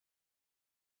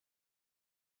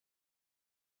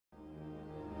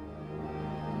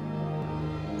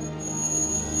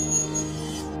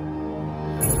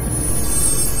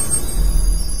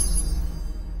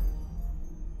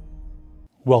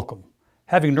Welcome.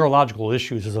 Having neurological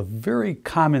issues is a very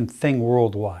common thing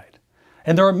worldwide.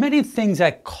 And there are many things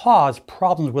that cause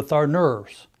problems with our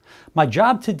nerves. My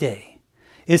job today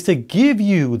is to give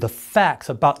you the facts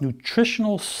about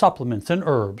nutritional supplements and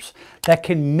herbs that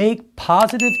can make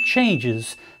positive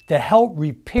changes to help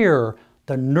repair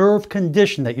the nerve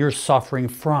condition that you're suffering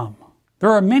from.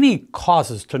 There are many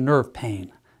causes to nerve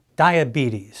pain: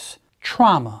 diabetes,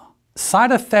 trauma,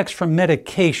 side effects from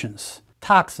medications,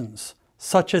 toxins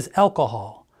such as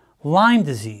alcohol, Lyme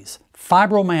disease,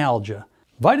 fibromyalgia,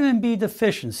 vitamin B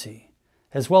deficiency,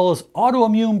 as well as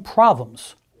autoimmune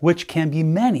problems, which can be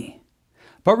many.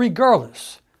 But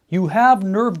regardless, you have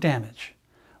nerve damage.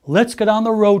 Let's get on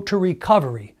the road to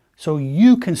recovery so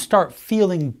you can start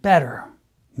feeling better.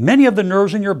 Many of the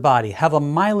nerves in your body have a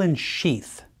myelin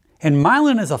sheath, and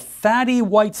myelin is a fatty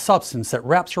white substance that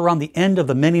wraps around the end of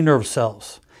the many nerve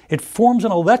cells. It forms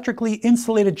an electrically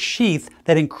insulated sheath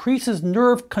that increases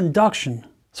nerve conduction.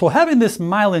 So having this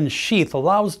myelin sheath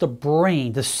allows the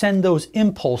brain to send those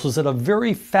impulses at a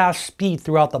very fast speed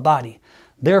throughout the body.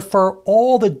 Therefore,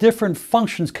 all the different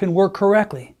functions can work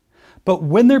correctly. But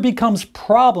when there becomes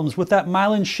problems with that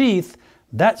myelin sheath,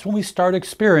 that's when we start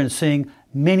experiencing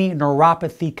many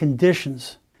neuropathy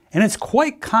conditions. And it's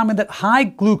quite common that high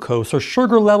glucose or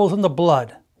sugar levels in the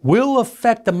blood will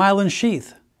affect the myelin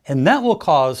sheath, and that will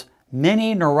cause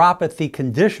many neuropathy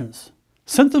conditions.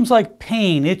 Symptoms like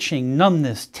pain, itching,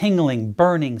 numbness, tingling,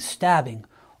 burning, stabbing,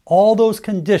 all those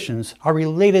conditions are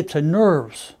related to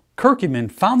nerves.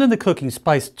 Curcumin, found in the cooking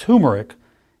spice turmeric,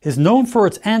 is known for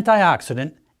its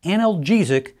antioxidant,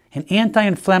 analgesic, and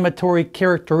anti-inflammatory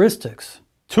characteristics.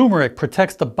 Turmeric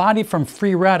protects the body from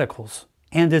free radicals,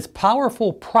 and its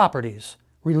powerful properties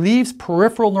relieves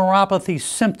peripheral neuropathy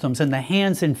symptoms in the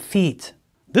hands and feet.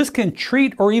 This can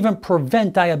treat or even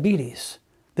prevent diabetes.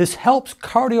 This helps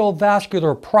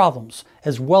cardiovascular problems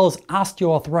as well as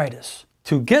osteoarthritis.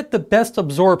 To get the best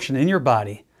absorption in your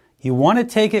body, you want to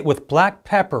take it with black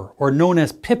pepper, or known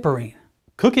as piperine.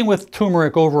 Cooking with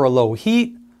turmeric over a low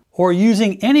heat or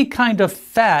using any kind of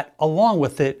fat along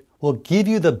with it will give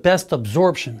you the best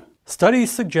absorption. Studies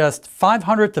suggest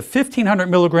 500 to 1500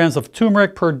 milligrams of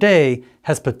turmeric per day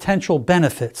has potential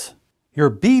benefits. Your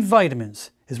B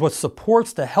vitamins is what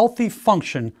supports the healthy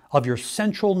function of your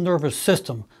central nervous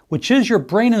system, which is your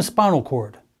brain and spinal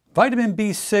cord. Vitamin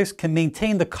B6 can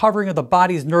maintain the covering of the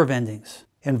body's nerve endings.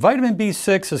 And vitamin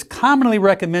B6 is commonly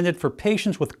recommended for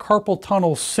patients with carpal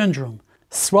tunnel syndrome.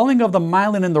 Swelling of the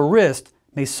myelin in the wrist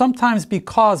may sometimes be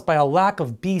caused by a lack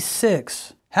of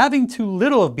B6. Having too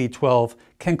little of B12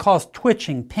 can cause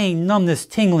twitching, pain, numbness,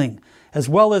 tingling, as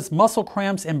well as muscle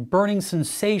cramps and burning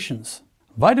sensations.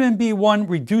 Vitamin B1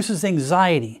 reduces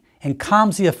anxiety and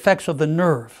calms the effects of the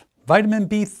nerve. Vitamin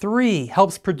B3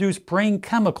 helps produce brain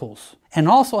chemicals and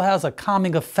also has a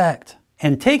calming effect.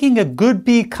 And taking a good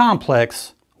B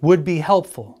complex would be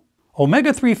helpful.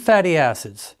 Omega-3 fatty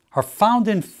acids are found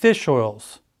in fish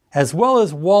oils, as well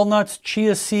as walnuts,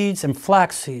 chia seeds, and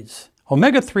flax seeds.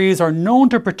 Omega-3s are known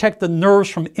to protect the nerves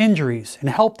from injuries and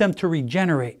help them to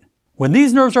regenerate. When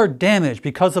these nerves are damaged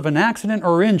because of an accident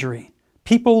or injury,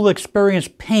 people will experience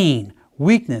pain,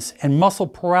 weakness, and muscle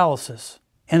paralysis.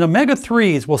 And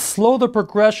omega-3s will slow the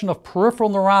progression of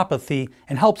peripheral neuropathy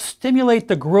and help stimulate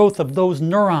the growth of those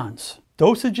neurons.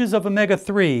 Dosages of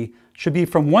omega-3 should be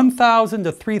from 1,000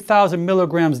 to 3,000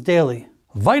 milligrams daily.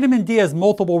 Vitamin D has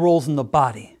multiple roles in the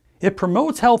body. It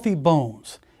promotes healthy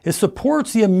bones. It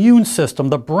supports the immune system,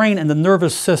 the brain, and the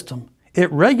nervous system.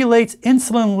 It regulates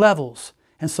insulin levels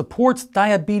and supports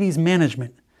diabetes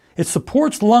management. It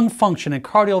supports lung function and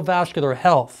cardiovascular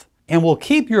health and will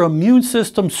keep your immune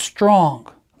system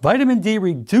strong. Vitamin D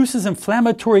reduces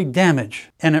inflammatory damage,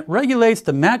 and it regulates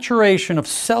the maturation of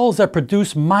cells that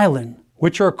produce myelin,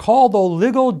 which are called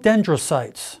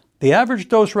oligodendrocytes. The average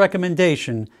dose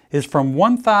recommendation is from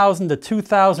 1,000 to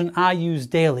 2,000 IUs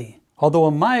daily, although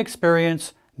in my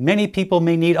experience, many people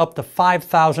may need up to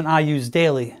 5,000 IUs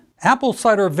daily. Apple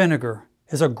cider vinegar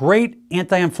is a great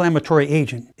anti-inflammatory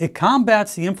agent. It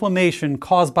combats the inflammation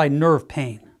caused by nerve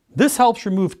pain. This helps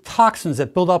remove toxins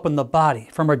that build up in the body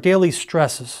from our daily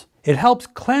stresses. It helps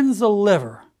cleanse the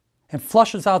liver and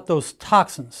flushes out those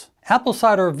toxins. Apple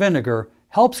cider vinegar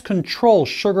helps control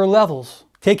sugar levels.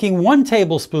 Taking 1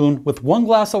 tablespoon with 1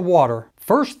 glass of water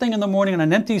first thing in the morning on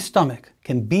an empty stomach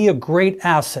can be a great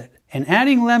asset. And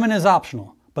adding lemon is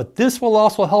optional, but this will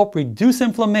also help reduce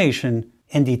inflammation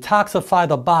and detoxify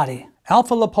the body.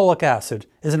 Alpha-lipoic acid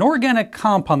is an organic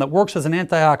compound that works as an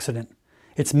antioxidant.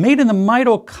 It's made in the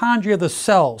mitochondria of the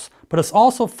cells, but it's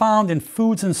also found in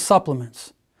foods and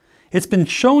supplements. It's been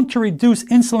shown to reduce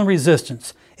insulin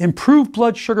resistance, improve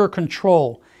blood sugar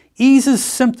control, eases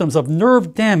symptoms of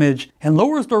nerve damage and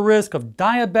lowers the risk of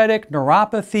diabetic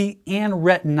neuropathy and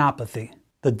retinopathy.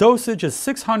 The dosage is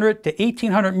 600 to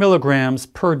 1800 milligrams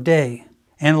per day.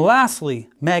 And lastly,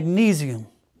 magnesium.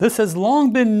 This has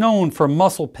long been known for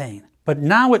muscle pain, but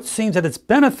now it seems that it's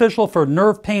beneficial for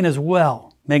nerve pain as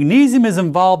well. Magnesium is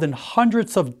involved in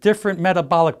hundreds of different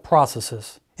metabolic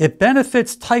processes. It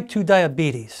benefits type 2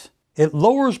 diabetes. It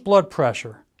lowers blood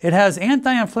pressure. It has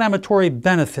anti-inflammatory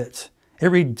benefits. It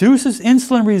reduces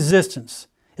insulin resistance.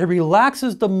 It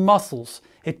relaxes the muscles.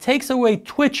 It takes away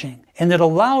twitching, and it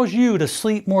allows you to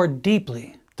sleep more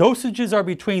deeply. Dosages are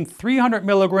between 300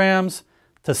 milligrams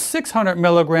to 600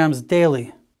 milligrams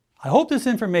daily. I hope this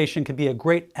information can be a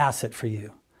great asset for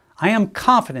you. I am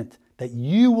confident that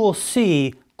you will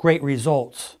see great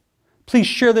results. Please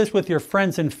share this with your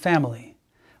friends and family.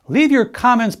 Leave your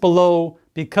comments below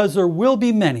because there will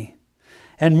be many.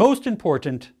 And most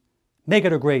important, make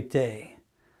it a great day.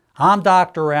 I'm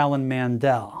Dr. Alan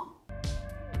Mandell.